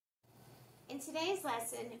today's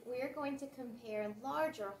lesson, we're going to compare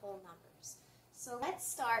larger whole numbers. So let's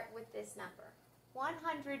start with this number,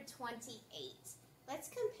 128. Let's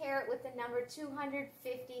compare it with the number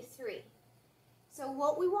 253. So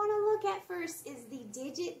what we want to look at first is the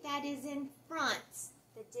digit that is in front.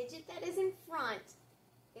 The digit that is in front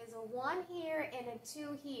is a 1 here and a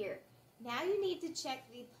 2 here. Now you need to check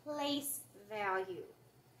the place value.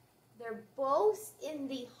 They're both in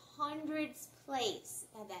the hundreds place.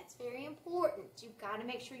 Now that's very important. You've got to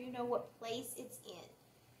make sure you know what place it's in.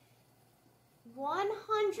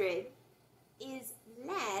 100 is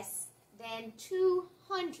less than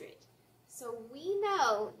 200. So we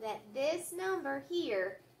know that this number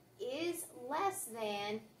here is less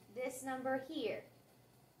than this number here.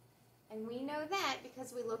 And we know that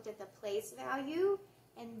because we looked at the place value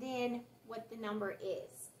and then what the number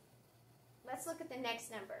is. Let's look at the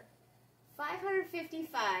next number.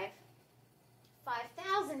 555,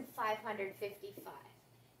 5,555.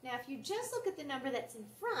 Now if you just look at the number that's in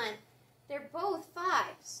front, they're both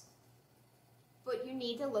 5s. But you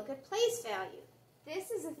need to look at place value. This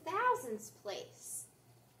is a thousands place.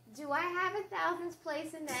 Do I have a thousands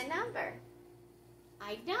place in that number?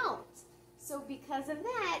 I don't. So because of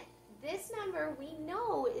that, this number we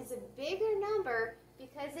know is a bigger number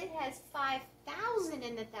because it has 5,000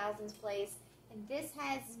 in the thousands place and this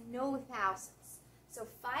has no thousands. So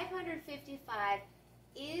 555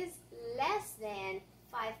 is less than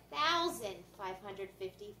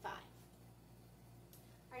 5,555.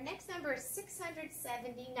 Our next number is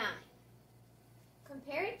 679.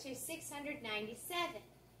 Compare it to 697.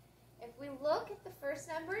 If we look at the first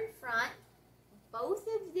number in front, both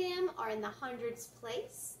of them are in the hundreds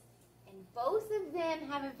place, and both of them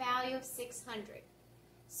have a value of 600.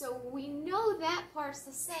 So we know that part's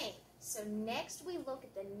the same. So next we look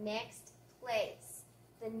at the next place.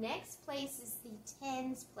 The next place is the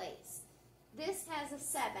tens place. This has a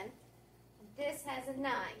 7, this has a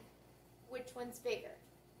 9. Which one's bigger?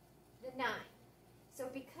 The 9. So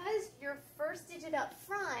because your first digit up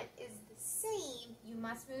front is the same, you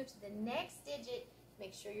must move to the next digit,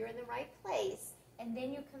 make sure you're in the right place, and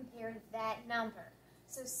then you compare that number.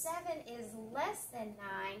 So 7 is less than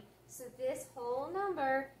 9, so this whole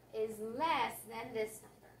number is less than this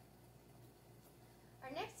number.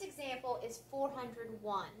 Our next example is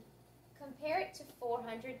 401. Compare it to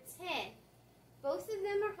 410. Both of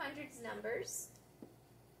them are hundreds numbers.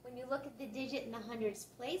 When you look at the digit in the hundreds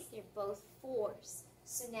place, they're both 4s.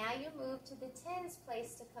 So now you move to the tens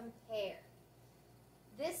place to compare.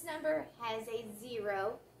 This number has a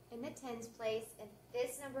 0 in the tens place, and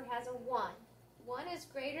this number has a 1. 1 is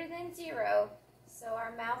greater than 0, so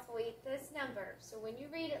our mouth will eat this number. So when you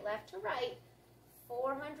read it left to right,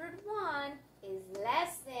 401 is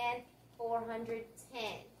less than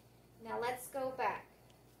 410. Now let's go back.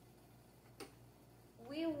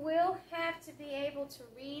 We will have to be able to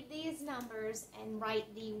read these numbers and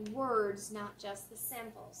write the words, not just the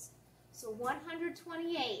symbols. So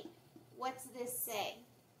 128, what's this say?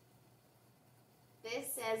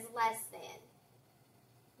 This says less than.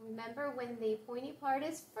 Remember, when the pointy part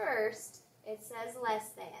is first, it says less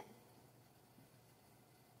than.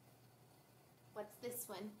 What's this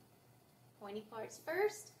one? Pointy part's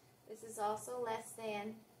first. This is also less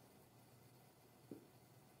than.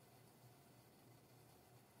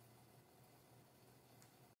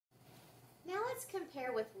 Now let's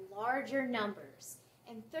compare with larger numbers.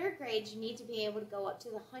 In third grade, you need to be able to go up to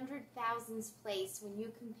the hundred thousands place when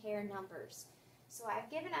you compare numbers. So I've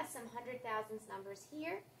given us some hundred thousands numbers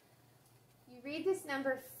here. You read this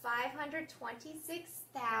number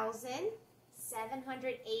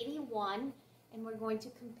 526,781, and we're going to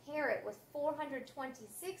compare it with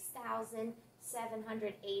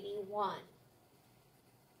 426,781.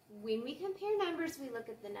 When we compare numbers, we look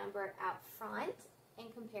at the number out front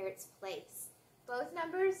and compare its place. Both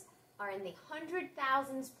numbers are in the hundred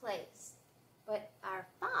thousands place, but our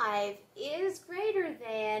 5 is greater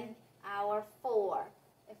than our 4.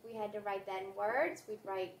 If we had to write that in words, we'd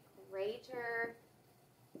write greater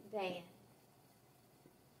than.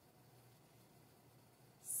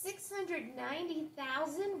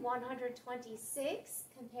 690,126,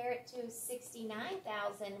 compare it to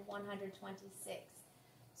 69,126.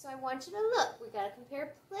 So I want you to look, we've got to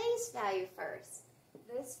compare place value first.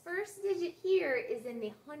 This first digit here is in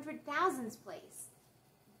the hundred thousands place.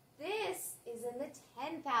 This is in the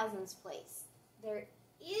 10,000s place. There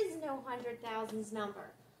is no hundred thousands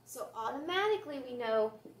number. So automatically we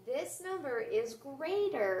know this number is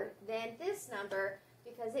greater than this number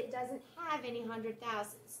because it doesn't have any hundred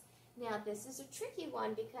thousands. Now this is a tricky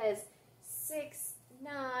one because 6,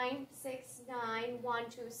 9, 6, 9, 1,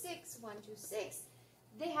 2, 6, 1, 2, 6.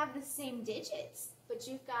 they have the same digits, but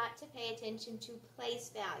you've got to pay attention to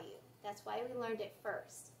place value. That's why we learned it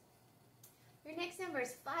first. Your next number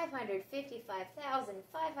is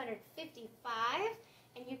 555,555,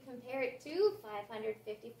 and you compare it to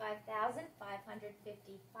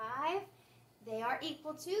 555,555. They are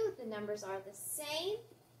equal to, the numbers are the same.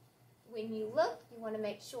 When you look, you want to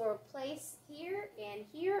make sure place here and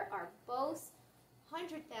here are both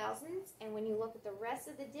 100,000s, and when you look at the rest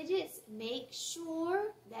of the digits, make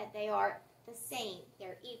sure that they are the same.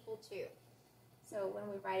 They're equal to. So when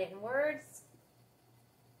we write it in words,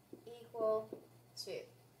 equal to.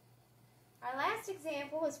 Our last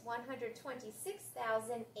example is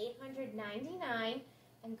 126,899,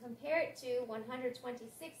 and compare it to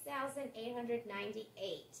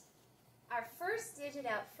 126,898. Our first digit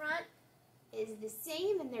out front is the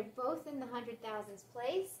same, and they're both in the 100,000s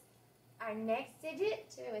place. Our next digit,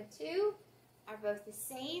 2 and 2, are both the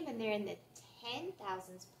same, and they're in the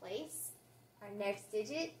 10,000s place. Our next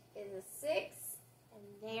digit is a 6, and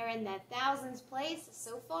they're in the thousands place.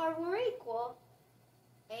 So far, we're equal.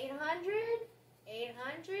 800,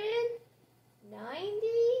 800,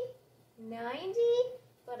 90, 90.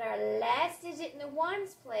 But our last digit in the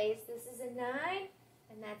ones place, this is a 9,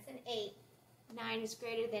 and that's an 8. 9 is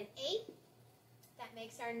greater than 8. That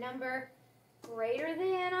makes our number greater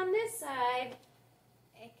than on this side,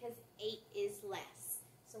 because 8 is less.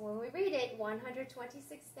 So when we read it,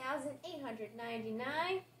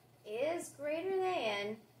 126,899 is greater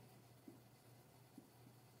than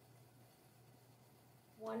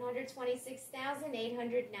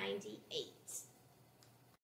 126,898.